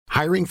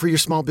Hiring for your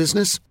small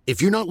business?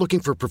 If you're not looking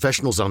for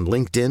professionals on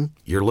LinkedIn,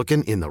 you're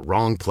looking in the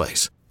wrong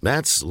place.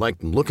 That's like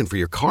looking for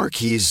your car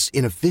keys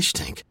in a fish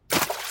tank.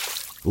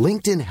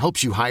 LinkedIn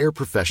helps you hire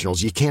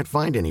professionals you can't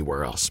find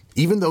anywhere else,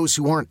 even those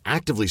who aren't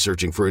actively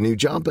searching for a new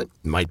job but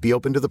might be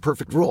open to the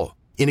perfect role.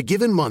 In a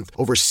given month,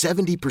 over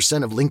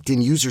 70% of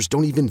LinkedIn users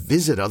don't even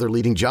visit other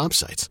leading job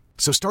sites.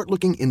 So start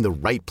looking in the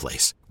right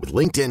place. With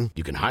LinkedIn,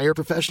 you can hire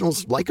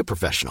professionals like a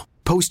professional.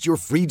 Post your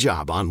free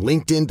job on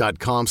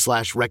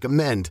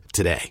linkedin.com/recommend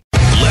today.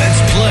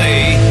 Let's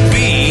play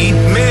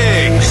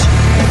B-Migs.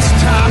 It's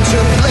time to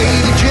play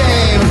the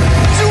game.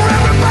 So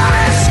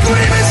everybody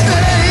scream his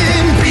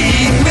name.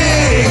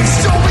 B-Migs,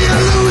 don't be a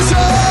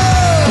loser.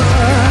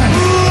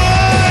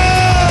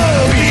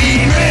 Whoa,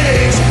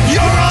 B-Migs,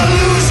 you're a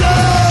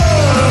loser.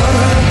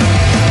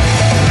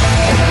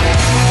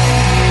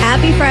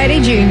 Happy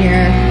Friday,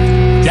 Junior.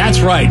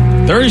 That's right.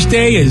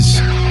 Thursday is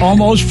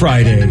almost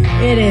Friday.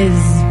 It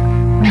is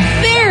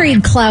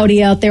very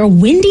cloudy out there.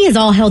 Windy as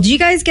all hell. Did you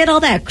guys get all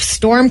that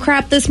storm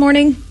crap this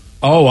morning?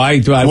 Oh, I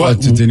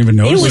didn't even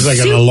notice. It was like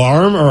an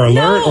alarm or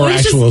alert No, or it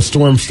was actual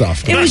storm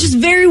stuff? It was just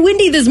very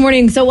windy this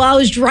morning. So while I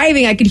was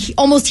driving, I could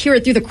almost hear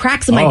it through the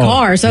cracks of my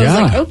car. So I was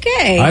like,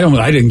 okay.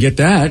 I didn't get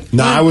that.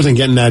 No, I wasn't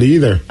getting that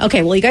either.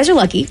 Okay, well, you guys are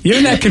lucky. You're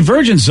in that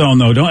convergence zone,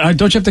 though.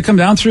 Don't you have to come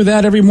down through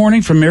that every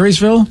morning from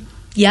Marysville?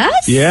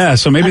 Yes? Yeah,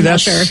 so maybe I'm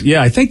that's... not sure.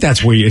 Yeah, I think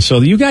that's where so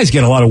you guys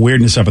get a lot of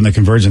weirdness up in the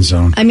convergence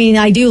zone. I mean,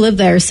 I do live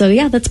there, so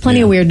yeah, that's plenty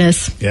of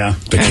weirdness. Yeah.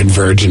 The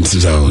convergence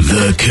zone.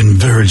 The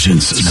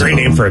convergence zone. It's a great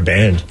name for a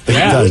band. It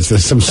does.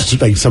 There's some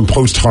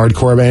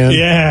post-hardcore band.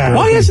 Yeah.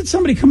 Why hasn't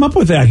somebody come up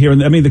with that here?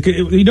 I mean,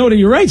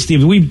 you're right,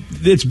 Steve.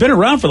 It's been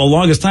around for the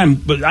longest time,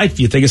 but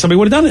you think somebody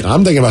would have done it.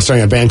 I'm thinking about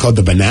starting a band called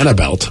the Banana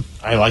Belt.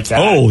 I like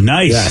that. Oh,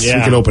 nice. Yes, Yeah.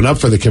 we can open up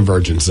for the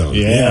convergence zone.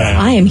 Yeah.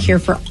 I am here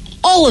for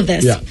all of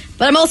this. Yeah.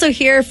 But I'm also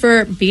here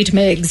for Beat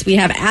Migs. We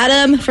have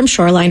Adam from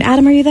Shoreline.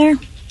 Adam, are you there?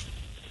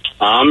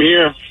 I'm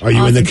here. Are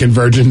you in the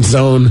convergence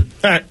zone?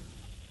 I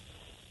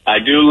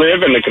do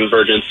live in the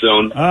convergence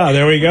zone. Ah,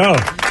 there we go.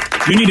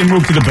 You need to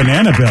move to the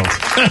Banana Belt.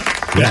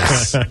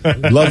 Yes.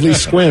 Lovely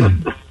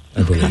Squim,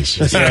 I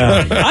believe.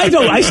 Yeah.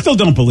 I still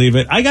don't believe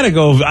it. I gotta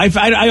go.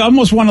 I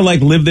almost want to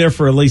live there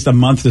for at least a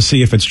month to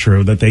see if it's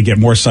true that they get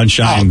more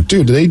sunshine. Oh,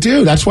 dude, they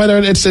do. That's why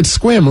it's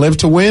Squim. Live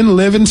to win,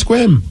 live and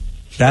Squim.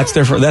 That's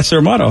their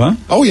motto, huh?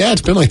 Oh, yeah,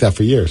 it's been like that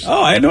for years.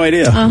 Oh, I had no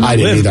idea. I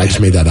didn't either. I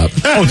just made that up.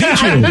 Oh,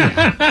 did you?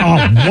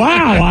 Oh,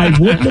 wow. I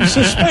wouldn't have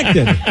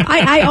suspected.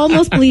 I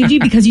almost believed you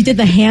because you did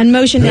the hand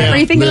motion and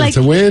everything. Live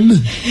to win,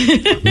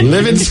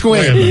 live and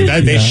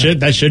Squim.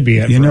 That should be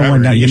it. You know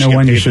when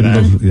you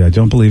shouldn't.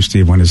 Don't believe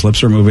Steve. When his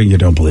lips are moving, you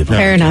don't believe him.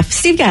 Fair enough.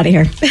 Steve, get out of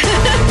here.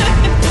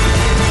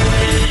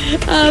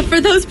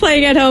 For those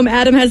playing at home,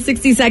 Adam has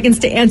 60 seconds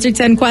to answer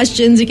 10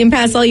 questions. You can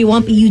pass all you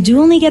want, but you do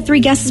only get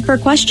 3 guesses per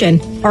question.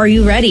 Are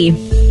you ready?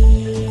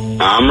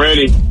 I'm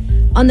ready.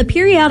 On the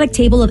periodic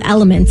table of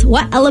elements,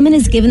 what element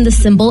is given the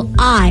symbol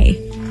I?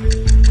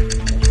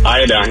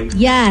 Iodine.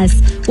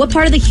 Yes. What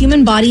part of the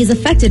human body is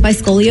affected by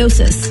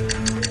scoliosis?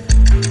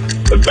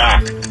 The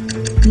back.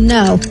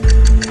 No.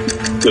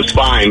 The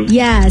spine.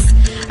 Yes.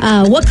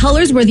 What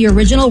colors were the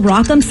original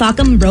Rock'em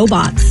Sock'em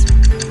robots?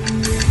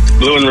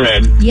 Blue and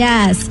red.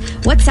 Yes.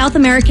 What South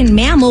American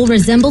mammal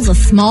resembles a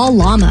small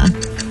llama?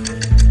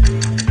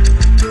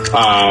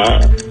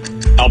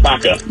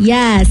 Alpaca.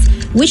 Yes.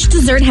 Which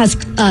dessert has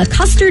a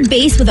custard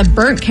base with a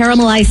burnt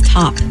caramelized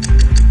top?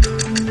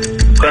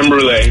 Creme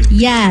brulee.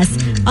 Yes.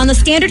 On the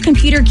standard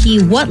computer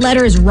key, what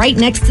letter is right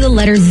next to the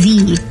letter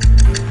Z?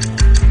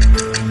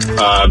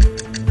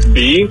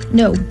 B.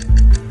 No.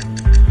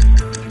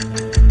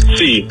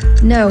 C.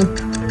 No.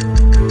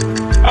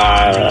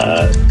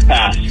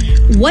 Pass.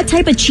 What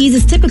type of cheese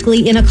is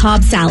typically in a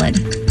Cobb salad?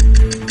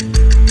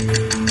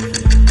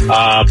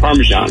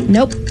 Parmesan.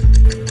 Nope.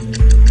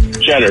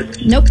 Cheddar.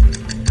 Nope.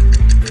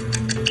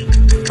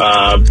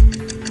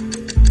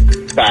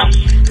 Pass.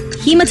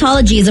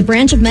 Hematology is a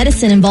branch of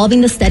medicine involving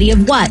the study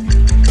of what?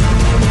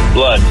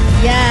 Blood.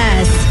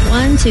 Yes.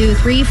 1, 2,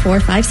 3, 4,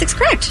 5, 6.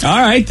 Correct. All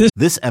right.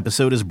 This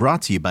episode is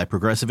brought to you by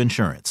Progressive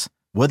Insurance.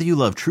 Whether you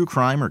love true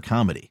crime or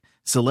comedy,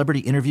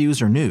 celebrity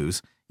interviews or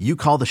news, you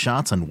call the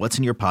shots on what's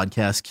in your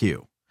podcast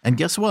queue. And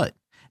guess what?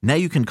 Now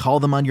you can call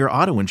them on your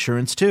auto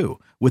insurance too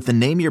with the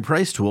Name Your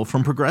Price tool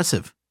from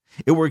Progressive.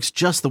 It works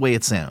just the way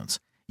it sounds.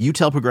 You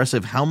tell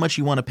Progressive how much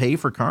you want to pay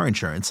for car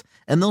insurance,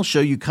 and they'll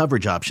show you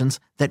coverage options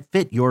that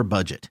fit your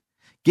budget.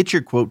 Get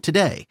your quote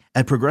today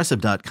at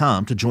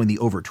Progressive.com to join the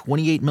over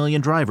 28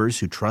 million drivers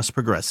who trust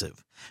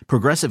Progressive.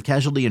 Progressive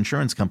Casualty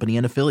Insurance Company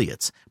and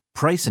Affiliates.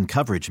 Price and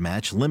coverage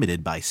match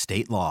limited by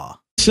state law.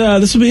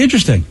 This will be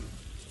interesting.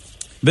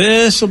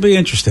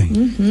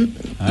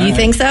 Mm-hmm. You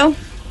think so?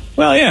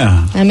 Well,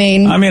 yeah. I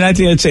mean, I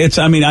think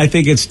I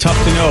think it's tough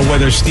to know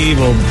whether Steve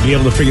will be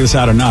able to figure this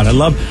out or not.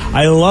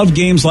 I love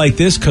games like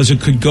this because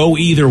it could go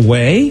either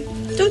way.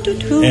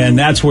 And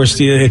that's where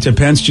Steve. It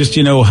depends, just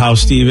how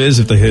Steve is,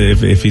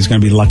 if he's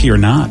going to be lucky or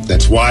not.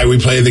 That's why we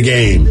play the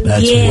game.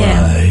 That's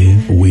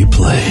why we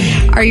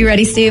play. Are you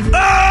ready, Steve?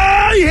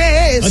 Oh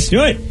yes. Let's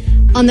do it.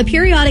 On the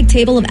periodic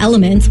table of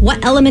elements,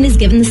 what element is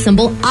given the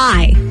symbol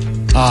I?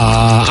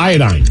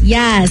 Iodine.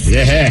 Yes.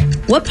 Yeah.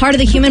 What part of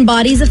the human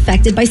body is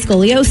affected by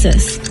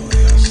scoliosis?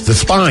 The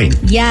spine.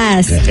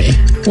 Yes.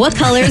 What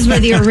colors were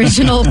the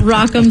original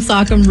Rock'em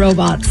Sock'em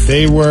robots?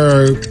 They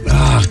were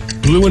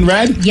blue and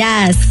red.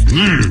 Yes.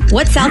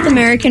 What South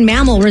American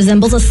mammal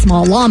resembles a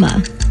small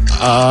llama?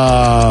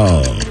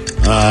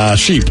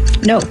 Sheep.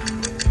 No.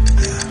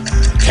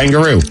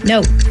 Kangaroo.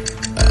 No.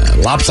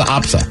 Lopsa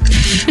opsa.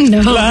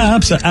 No.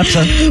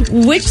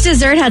 Apsa. Which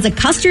dessert has a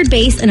custard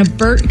base and a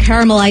burnt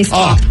caramelized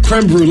top?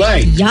 Creme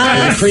brulee.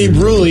 Yes. Cream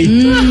brulee.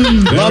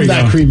 Love we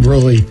that go. cream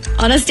brulee.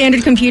 On a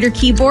standard computer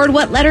keyboard,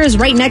 what letter is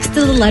right next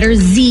to the letter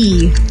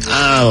Z?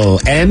 Oh,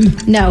 N.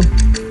 No.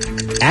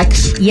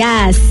 X.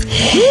 Yes.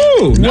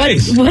 Ooh,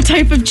 nice. What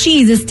type of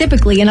cheese is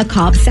typically in a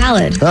Cobb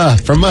salad?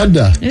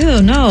 Fremunda.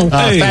 Ew, no.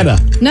 Hey. Feta.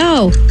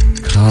 No.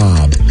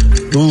 Cobb.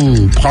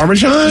 Ooh,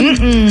 Parmesan.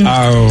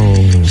 Oh.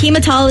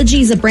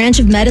 Hematology is a branch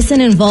of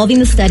medicine involving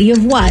the study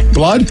of what?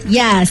 Blood.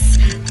 Yes.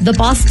 The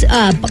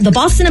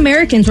Boston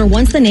Americans were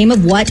once the name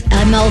of what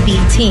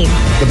MLB team?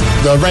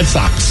 The Red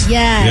Sox.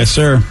 Yes. Yes,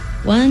 sir.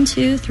 1,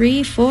 2,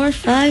 3, 4,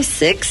 5,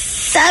 6,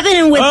 7.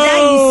 And with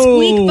that, you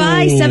squeak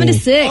by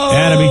 7-6.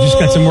 Adam, he just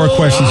got some more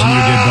questions than you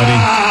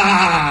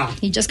did, buddy.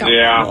 He just got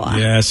Yeah.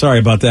 Yeah, sorry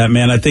about that,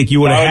 man. I think you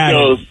would have How it had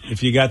goes. it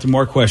if you got some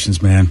more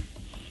questions, man.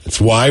 That's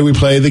why we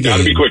play the game.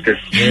 Gotta be quicker.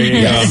 There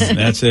you go.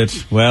 That's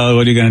it. Well,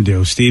 what are you going to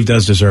do? Steve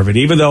does deserve it,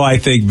 even though I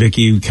think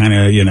Vicky kind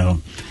of,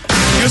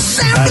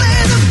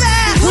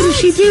 What did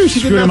she do? She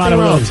screwed him out of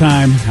a little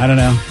time. I don't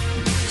know.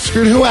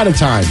 Screwed who out of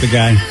time? The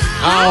guy.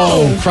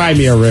 Oh, cry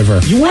me a river.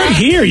 You weren't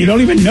here. You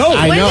don't even know.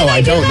 I know. did I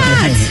I do don't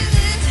that?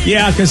 know.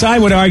 Yeah, because I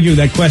would argue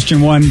that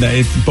question one,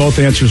 both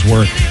answers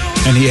work.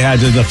 And he had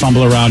to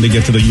fumble around to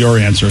get to your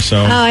answer. So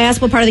I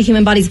asked what part of the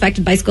human body is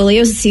affected by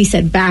scoliosis. He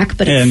said back,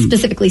 but it's And-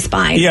 specifically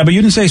spine. yeah, but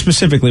you didn't say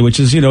specifically, which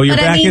is, your But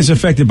I back mean- is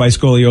affected by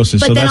scoliosis.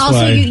 But so then that's also,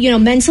 why.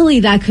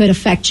 mentally that could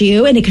affect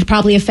you, and it could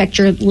probably affect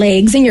your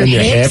legs and your, And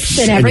your hips, hips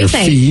and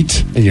everything. and your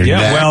feet and your Yeah,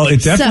 neck. well,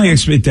 it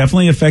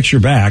definitely affects your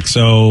back.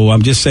 So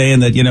I'm just saying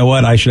that, you know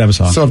what, I should have a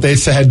song. So if they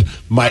said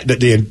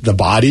the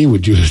body,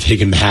 would you have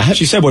taken that?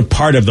 She said what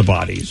part of the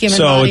body. Human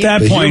so body. at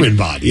that The point, human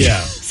body.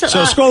 Yeah. So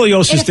scoliosis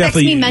it affects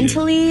definitely me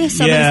mentally,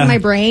 so Yeah. it's my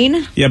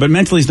brain. Yeah, but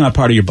mentally is not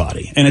part of your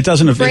body, and it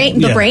doesn't affect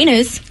The brain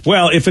is.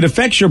 Well, if it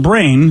affects your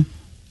brain,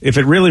 if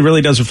it really,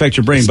 really does affect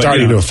your brain, It's but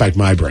starting to affect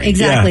my brain.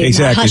 Exactly. Yeah,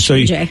 exactly. Hush, So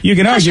PJ. you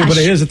can argue, Hush, but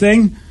hush. here's the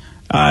thing: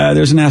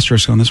 there's an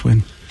asterisk on this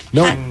win.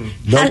 Nope.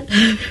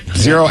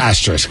 Zero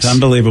asterisks. It's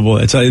unbelievable.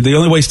 It's the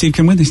only way Steve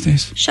can win these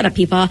days. Shut up,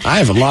 people. I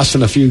haven't lost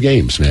in a few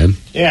games, man.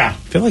 Yeah,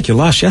 I feel like you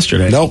lost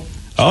yesterday. Nope.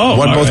 Oh,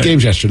 won all both right.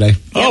 games yesterday.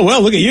 Oh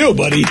well, look at you,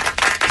 buddy.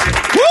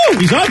 Woo!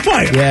 He's on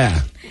fire.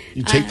 Yeah.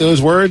 You take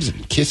those words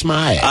and kiss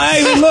my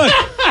ass. Look.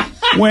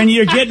 When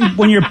you're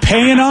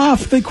paying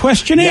off the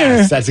questionnaire.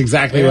 Yes, that's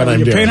exactly what I'm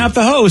You're doing. paying off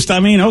the host. I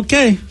mean,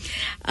 okay.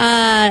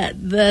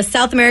 The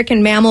South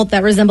American mammal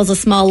that resembles a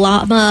small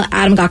llama,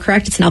 Adam got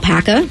correct. It's an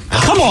alpaca.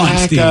 Come on,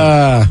 Steve.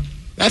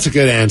 That's a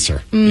good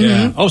answer.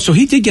 Yeah. Oh, so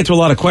he did get to a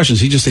lot of questions.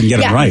 He just didn't get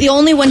them right. The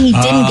only one he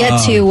didn't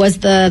get to was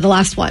the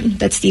last one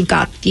that Steve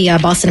got, the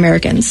Boston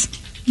Americans.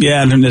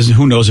 Yeah, and then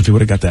who knows if he would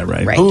have got that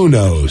right. Right. Who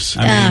knows?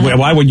 I mean,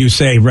 why would you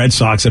say Red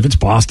Sox if it's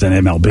Boston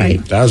MLB?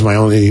 Right. That was my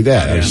only.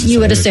 You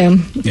would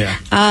assume. Yeah.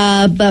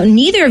 But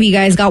neither of you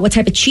guys got what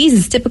type of cheese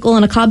is typical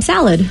in a Cobb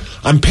salad.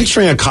 I'm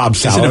picturing a Cobb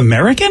Is it salad.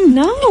 American?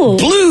 No.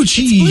 Blue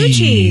cheese. Blue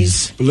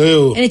cheese.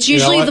 Blue. And it's You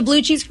know usually what? the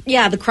blue cheese,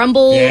 the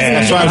crumbles. Yeah, and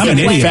that's the why I was I'm an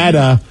thinking idiot.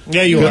 feta.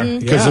 Yeah, you are.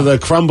 Because of the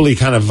crumbly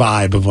kind of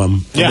vibe of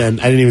them. Yeah. And then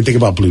I didn't even think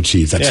about blue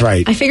cheese. That's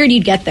right. I figured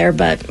you'd get there,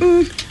 but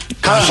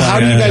How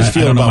do you guys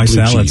feel I don't know about my blue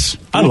salads. cheese?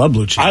 I love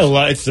blue cheese.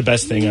 It's the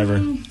best thing ever.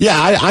 Yeah,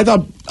 I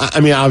thought. I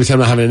mean, obviously, I'm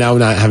not having it now. I'm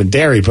not having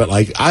dairy, but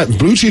like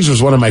blue cheese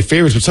was one of my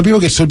favorites. But some people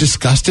get so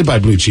disgusted by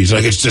blue cheese,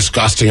 like it's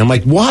disgusting. I'm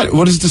like, what?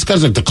 What is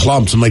disgusting? Like the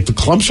clumps. I'm like, the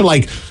clumps are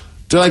like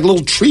they're like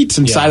little treats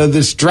inside of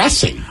this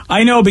dressing.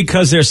 I know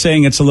because they're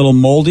saying it's a little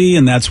moldy,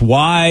 and that's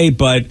why.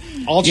 But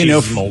All cheese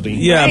is moldy.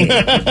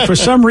 Yeah, for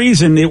some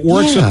reason it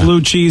works with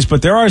blue cheese.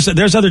 But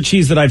there's other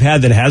cheese that I've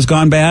had that has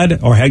gone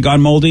bad or had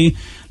gone moldy.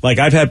 Like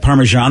I've had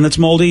Parmesan that's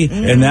moldy,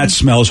 and that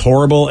smells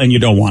horrible, and you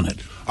don't want it.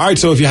 All right,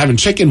 so if you're having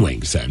chicken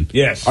wings, then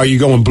Yes. are you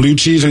going blue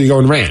cheese or are you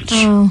going ranch?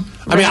 Oh,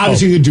 I mean,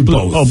 obviously you could do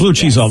both. Oh, blue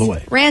cheese all the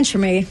way. ranch for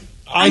me.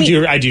 I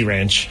do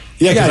ranch.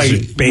 Yeah, guys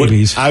because are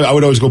babies. I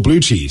would always go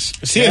blue cheese.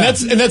 See, and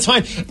that's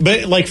fine.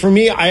 But like for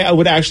me, I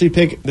would actually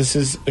pick. This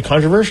is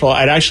controversial.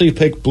 I'd actually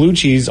pick blue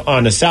cheese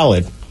on a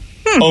salad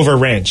over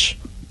ranch.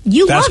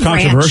 You That's love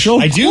ranch.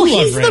 controversial? I do Well,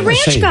 love he's the ranch. ranch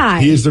Same.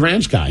 guy. He is the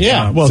ranch guy.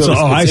 Yeah. Well, so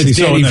I see. It's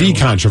So Danny in V the-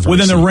 controversy.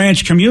 within the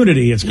ranch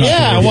community, it's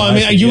controversial. Yeah, well, I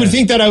mean, see, you would yes.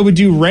 think that I would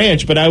do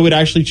ranch, but I would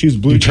actually choose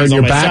blue You cheese turn on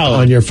your my back salad.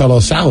 on your fellow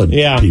salad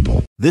Yeah.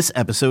 people. This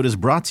episode is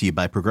brought to you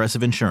by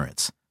Progressive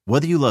Insurance.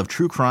 Whether you love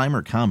true crime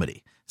or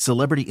comedy,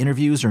 celebrity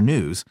interviews or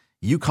news,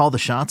 you call the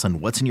shots on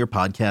what's in your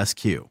podcast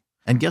queue.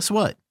 And guess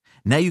what?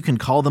 Now you can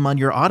call them on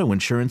your auto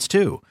insurance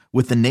too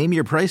with the Name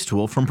Your Price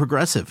tool from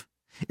Progressive.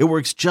 It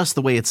works just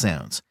the way it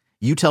sounds.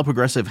 You tell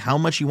Progressive how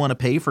much you want to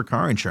pay for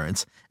car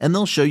insurance, and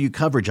they'll show you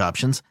coverage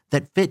options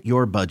that fit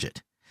your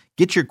budget.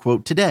 Get your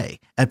quote today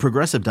at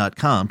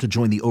Progressive.com to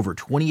join the over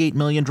 28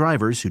 million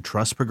drivers who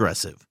trust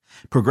Progressive.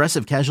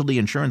 Progressive Casualty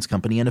Insurance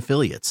Company and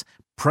Affiliates.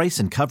 Price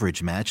and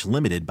coverage match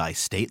limited by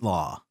state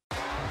law.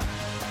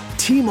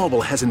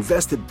 T-Mobile has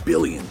invested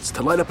billions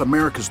to light up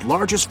America's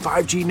largest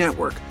 5G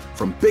network,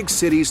 from big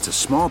cities to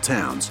small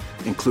towns,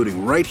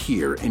 including right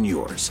here in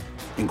yours.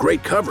 And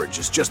great coverage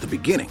is just the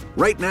beginning.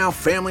 Right now,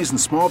 families and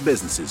small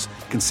businesses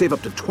can save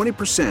up to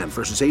 20%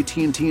 versus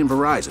AT&T and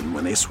Verizon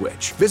when they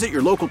switch. Visit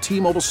your local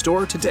T-Mobile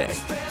store today.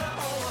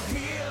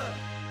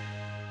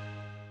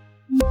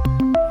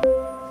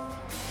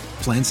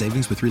 Plan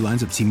savings with 3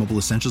 lines of T-Mobile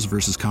Essentials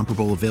versus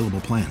comparable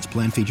available plans.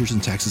 Plan features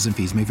and taxes and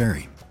fees may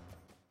vary.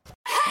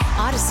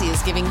 Odyssey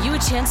is giving you a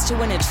chance to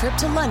win a trip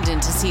to London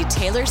to see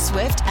Taylor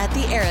Swift at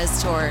the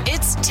Eras Tour.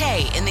 It's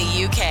Tay in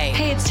the UK.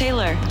 Hey, it's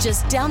Taylor.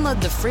 Just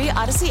download the free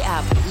Odyssey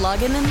app,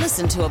 log in and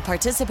listen to a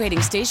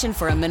participating station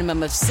for a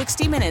minimum of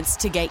 60 minutes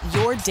to get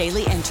your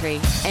daily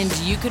entry. And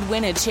you could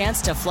win a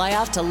chance to fly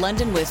off to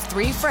London with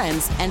 3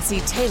 friends and see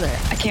Taylor.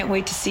 I can't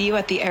wait to see you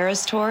at the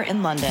Eras Tour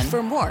in London.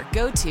 For more,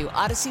 go to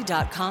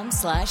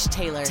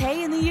odyssey.com/Taylor.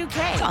 Tay in the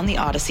UK. It's on the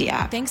Odyssey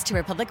app. Thanks to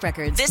Republic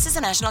Records. This is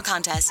a national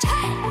contest.